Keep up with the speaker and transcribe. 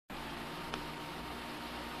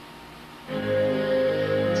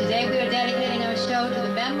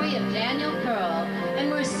memory of Daniel Pearl,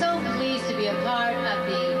 and we're so pleased to be a part of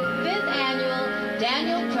the 5th annual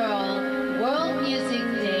Daniel Pearl World Music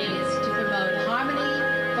Days to promote harmony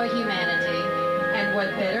for humanity. And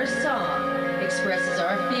what better song expresses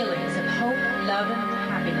our feelings of hope, love, and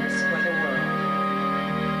happiness for the world.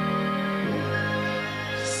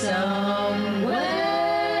 Somewhere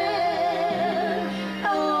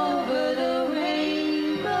over the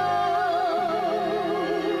rainbow,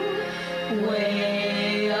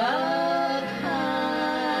 way up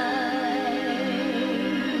high,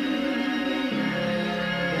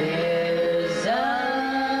 there's a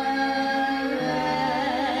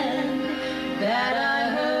land that I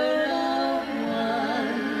heard of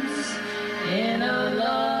once in a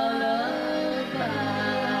lullaby.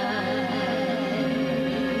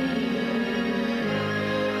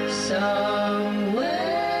 Somewhere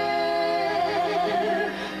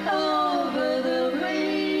over the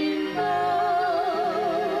rainbow,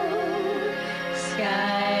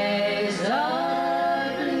 skies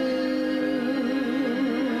are blue,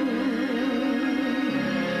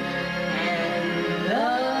 and the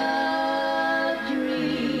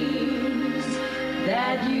dreams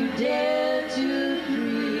that you dare to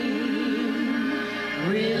dream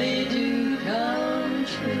really do come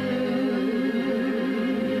true.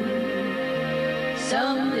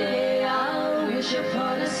 Someday I'll wish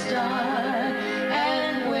upon a star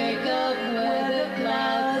and wake up where the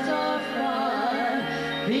clouds are far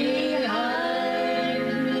behind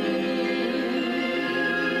me,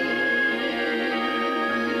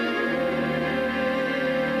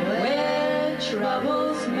 where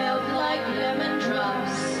troubles melt like lemon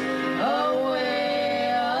drops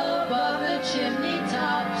away above the chimney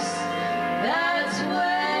tops. That's where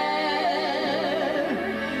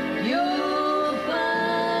you'll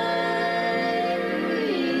find me.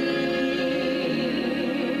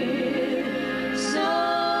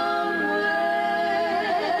 Somewhere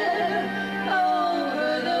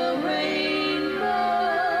over the rainbow,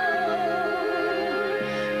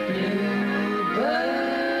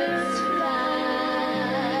 bluebirds fly.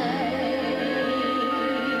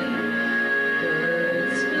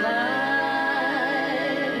 Birds fly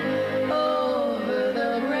over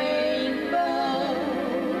the rainbow.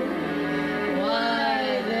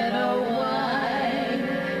 Why then, oh why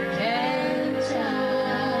can't I?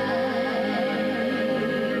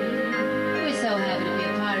 We're so happy to be a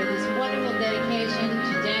part of this wonderful dedication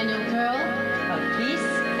to Daniel Pearl of peace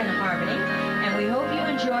and harmony, and we hope you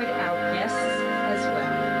enjoyed our guests as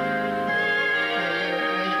well.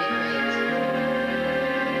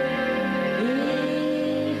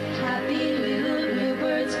 If happy little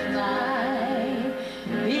bluebirds fly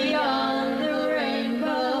beyond the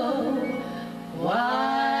rainbow,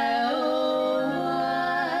 why, oh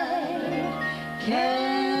why can't